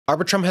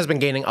Arbitrum has been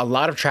gaining a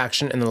lot of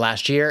traction in the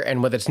last year,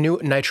 and with its new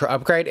Nitro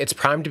upgrade, it's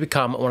primed to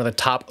become one of the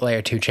top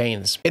layer 2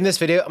 chains. In this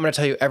video, I'm going to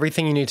tell you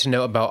everything you need to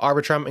know about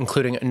Arbitrum,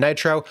 including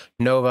Nitro,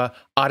 Nova,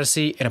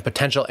 Odyssey, and a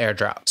potential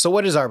airdrop. So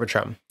what is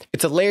Arbitrum?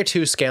 It's a layer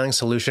 2 scaling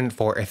solution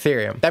for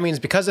Ethereum. That means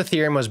because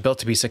Ethereum was built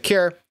to be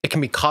secure, it can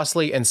be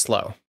costly and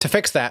slow. To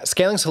fix that,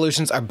 scaling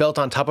solutions are built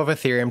on top of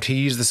Ethereum to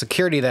use the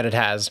security that it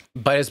has,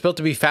 but it's built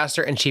to be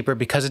faster and cheaper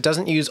because it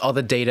doesn't use all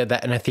the data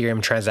that an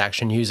Ethereum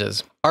transaction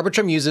uses.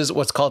 Arbitrum uses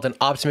what's called an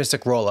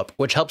optimistic rollup,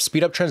 which helps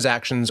speed up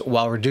transactions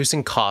while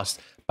reducing costs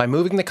by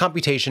moving the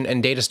computation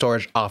and data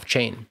storage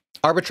off-chain.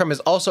 Arbitrum is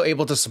also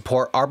able to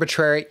support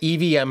arbitrary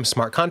EVM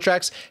smart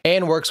contracts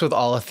and works with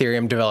all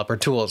Ethereum developer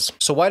tools.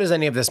 So why does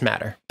any of this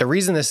matter? The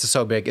reason this is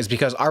so big is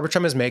because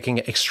Arbitrum is making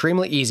it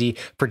extremely easy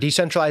for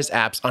decentralized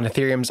apps on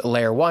Ethereum's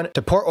layer 1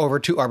 to port over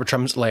to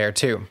Arbitrum's layer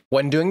 2.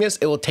 When doing this,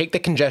 it will take the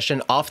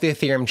congestion off the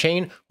Ethereum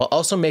chain while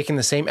also making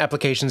the same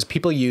applications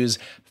people use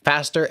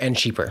faster and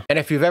cheaper. And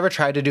if you've ever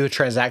tried to do a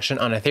transaction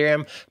on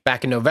Ethereum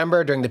back in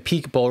November during the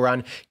peak bull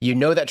run, you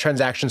know that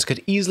transactions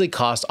could easily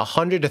cost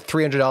 $100 to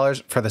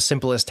 $300 for the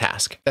simplest task.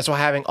 That's why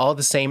having all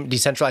the same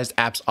decentralized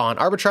apps on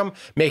Arbitrum,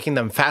 making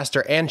them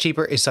faster and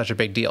cheaper, is such a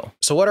big deal.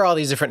 So what are all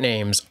these different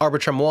names?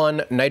 Arbitrum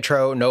One,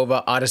 Nitro,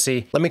 Nova,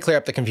 Odyssey. Let me clear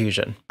up the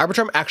confusion.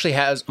 Arbitrum actually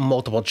has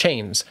multiple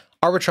chains.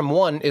 Arbitrum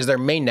One is their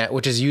mainnet,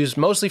 which is used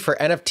mostly for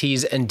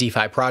NFTs and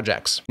DeFi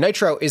projects.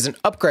 Nitro is an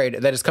upgrade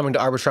that is coming to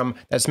Arbitrum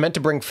that's meant to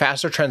bring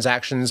faster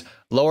transactions,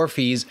 lower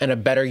fees, and a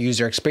better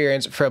user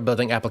experience for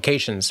building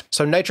applications.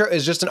 So Nitro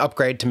is just an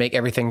upgrade to make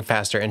everything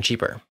faster and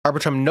cheaper.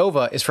 Arbitrum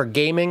Nova is for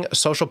gaming,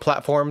 social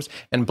platforms,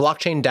 and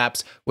blockchain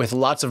dApps with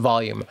lots of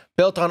volume,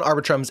 built on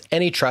Arbitrum's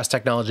AnyTrust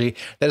technology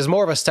that is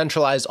more of a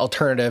centralized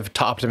alternative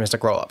to optimistic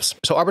rollups.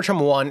 So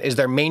Arbitrum One is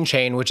their main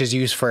chain, which is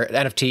used for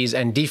NFTs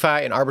and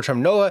DeFi, and Arbitrum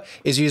Nova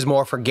is used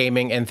more for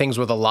gaming and things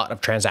with a lot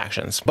of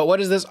transactions. But what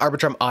is this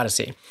Arbitrum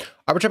Odyssey?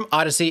 Arbitrum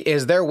Odyssey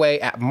is their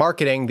way at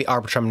marketing the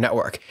Arbitrum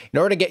network. In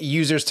order to get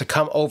users to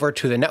come over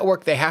to the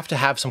network, they have to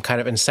have some kind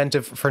of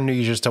incentive for new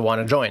users to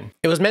want to join.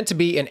 It was meant to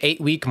be an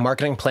 8-week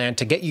marketing plan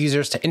to get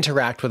users to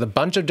interact with a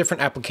bunch of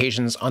different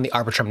applications on the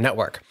Arbitrum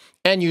network,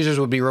 and users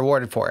would be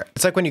rewarded for it.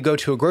 It's like when you go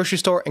to a grocery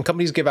store and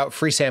companies give out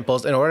free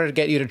samples in order to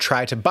get you to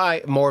try to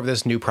buy more of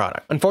this new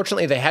product.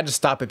 Unfortunately, they had to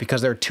stop it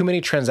because there were too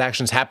many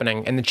transactions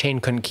happening and the chain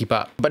couldn't keep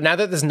up. But now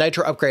that this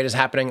Nitro upgrade is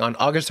happening on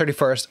August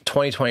 31st,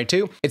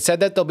 2022, it said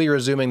that they'll be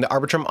resuming the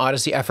Arbitrum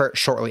Odyssey effort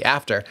shortly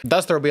after.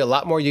 Thus, there will be a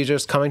lot more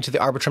users coming to the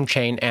Arbitrum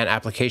chain and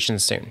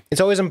applications soon.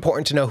 It's always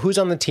important to know who's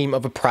on the team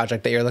of a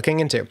project that you're looking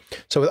into.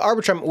 So with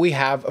Arbitrum, we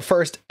have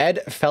first Ed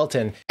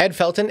Felten. Ed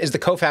Felten is the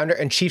co-founder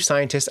and chief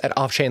scientist at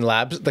Offchain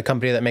Labs, the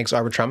company that makes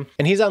Arbitrum,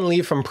 and he's on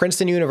leave from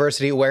Princeton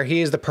University, where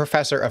he is the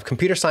professor of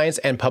computer science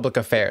and public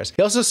affairs.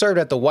 He also served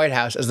at the White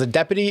House as the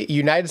Deputy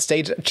United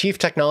States Chief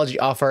Technology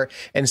Officer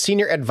and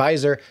Senior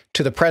Advisor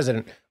to the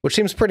President, which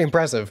seems pretty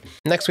impressive.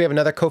 Next, we have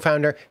another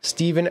co-founder,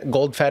 Stephen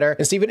Goldfeder.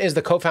 And Stephen is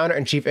the co-founder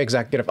and chief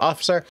executive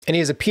officer, and he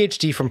has a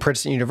PhD from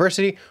Princeton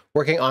University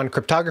working on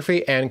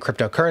cryptography and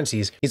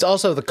cryptocurrencies. He's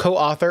also the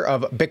co-author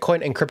of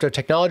Bitcoin and Crypto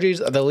Technologies,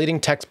 the leading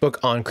textbook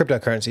on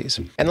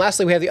cryptocurrencies. And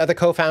lastly, we have the other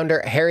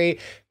co-founder, Harry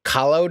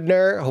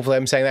Kalodner, hopefully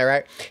I'm saying that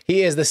right.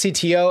 He is the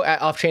CTO at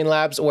Offchain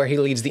Labs, where he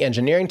leads the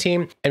engineering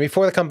team. And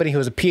before the company, he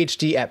was a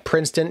PhD at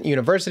Princeton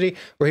University,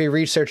 where he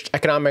researched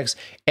economics,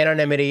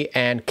 anonymity,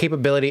 and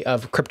capability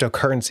of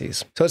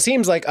cryptocurrencies. So it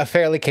seems like a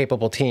fairly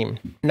capable team.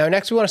 Now,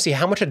 next we want to see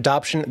how much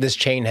adoption this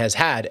chain has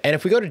had. And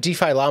if we go to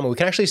DeFi Llama, we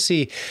can actually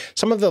see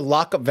some of the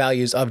lockup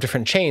values of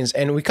different chains.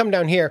 And we come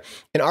down here,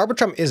 and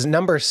Arbitrum is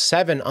number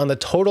 7 on the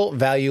total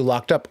value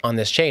locked up on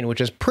this chain,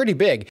 which is pretty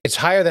big. It's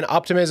higher than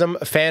Optimism,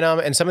 Phantom,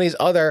 and some of these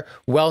other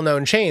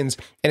well-known chains,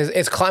 and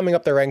it's climbing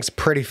up the ranks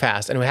pretty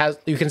fast. And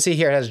you can see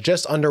here it has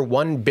just under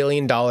 $1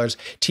 billion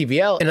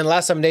TVL, and in the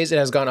last 7 days it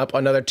has gone up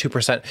another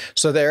 2%.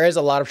 So there is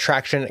a lot of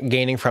traction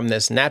gaining from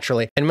this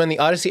naturally. And when the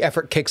Odyssey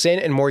effort kicks in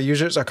and more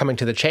users are coming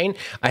to the chain,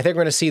 I think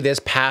we're going to see this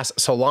pass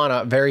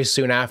Solana very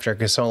soon after,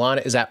 because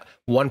Solana is at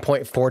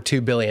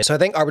 1.42 billion. So I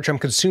think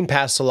Arbitrum could soon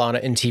pass Solana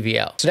in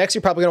TVL. So next,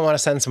 you're probably going to want to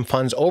send some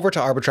funds over to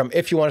Arbitrum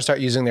if you want to start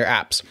using their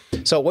apps.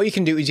 So what you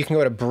can do is you can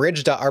go to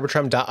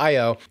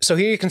bridge.arbitrum.io. So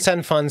here you can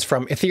send funds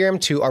from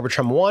Ethereum to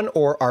Arbitrum One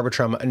or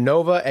Arbitrum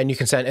Nova, and you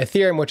can send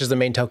Ethereum, which is the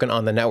main token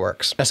on the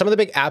networks. Now, some of the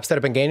big apps that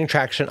have been gaining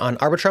traction on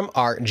Arbitrum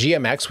are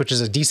GMX, which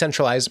is a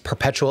decentralized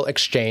perpetual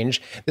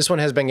exchange. This one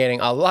has been gaining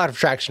a lot of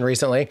traction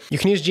recently. You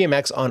can use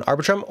GMX on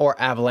Arbitrum or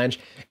Avalanche,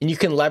 and you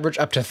can leverage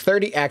up to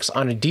 30x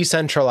on a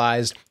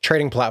decentralized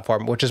trading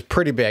platform, which is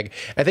pretty big.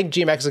 I think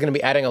GMX is going to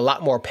be adding a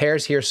lot more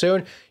pairs here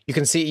soon. You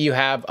can see you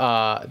have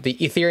the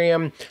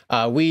Ethereum,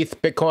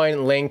 WETH,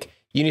 Bitcoin, Link,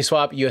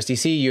 Uniswap,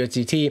 USDC,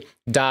 USDT,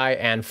 DAI,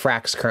 and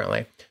Frax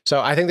currently. So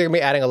I think they're going to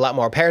be adding a lot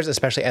more pairs,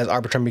 especially as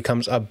Arbitrum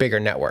becomes a bigger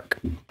network.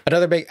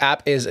 Another big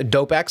app is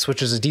DopeX,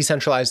 which is a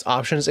decentralized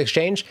options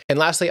exchange. And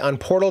lastly, on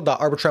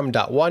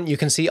portal.arbitrum.one, you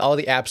can see all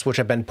the apps which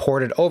have bbeen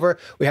ported over.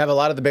 We have a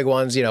lot of the big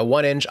ones,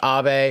 1inch,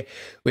 Aave,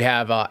 we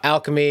have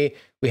Alchemy,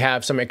 We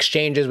have some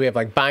exchanges. We have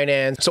like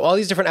Binance. So all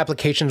these different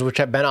applications which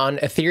have been on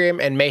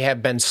Ethereum and may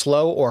have been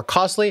slow or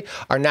costly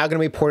are now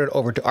going to be ported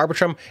over to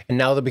Arbitrum, and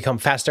now they'll become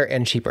faster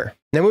and cheaper.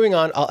 Now moving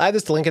on, I'll add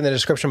this link in the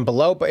description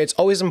below, but it's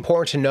always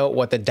important to know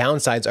what the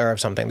downsides are of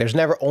something. There's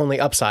never only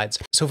upsides.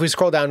 So if we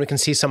scroll down, we can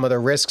see some of the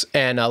risks,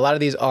 and a lot of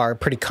these are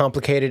pretty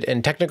complicated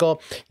and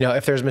technical. You know,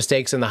 if there's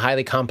mistakes in the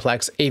highly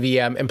complex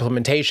AVM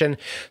implementation.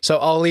 So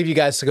I'll leave you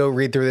guys to go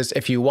read through this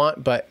if you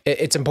want, but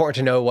it's important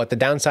to know what the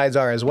downsides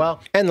are as well.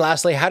 And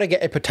lastly, how to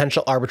get a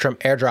potential Arbitrum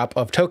airdrop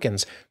of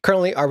tokens.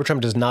 Currently, Arbitrum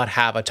does not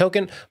have a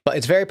token, but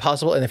it's very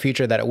possible in the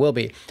future that it will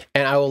be.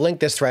 And I will link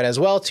this thread as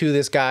well to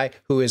this guy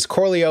who is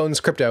Corleone's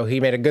Crypto.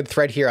 He made a good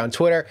thread here on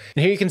Twitter.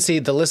 And here you can see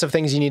the list of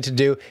things you need to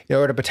do in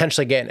order to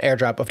potentially get an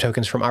airdrop of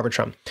tokens from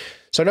Arbitrum.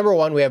 So number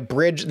one, we have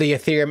bridge the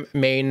Ethereum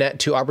mainnet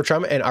to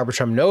Arbitrum and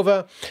Arbitrum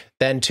Nova.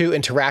 Then 2,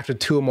 interact with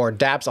 2 or more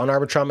dApps on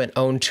Arbitrum and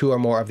own 2 or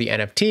more of the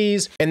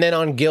NFTs. And then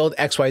on Guild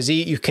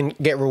XYZ, you can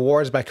get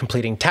rewards by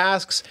completing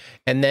tasks,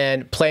 and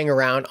then playing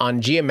around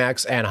on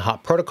GMX and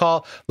Hop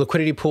Protocol,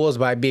 liquidity pools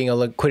by being a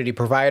liquidity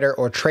provider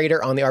or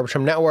trader on the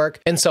Arbitrum network,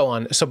 and so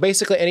on. So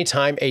basically,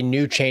 anytime a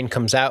new chain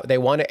comes out, they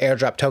want to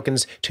airdrop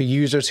tokens to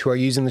users who are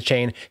using the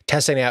chain,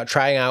 testing it out,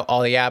 trying out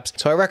all the apps.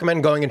 So I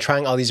recommend going and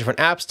trying all these different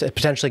apps to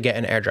potentially get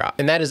an airdrop.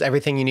 And that is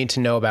everything you need to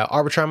know about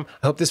Arbitrum.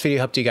 I hope this video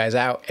helped you guys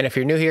out. And if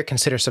you're new here,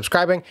 consider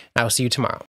subscribing, and I will see you tomorrow.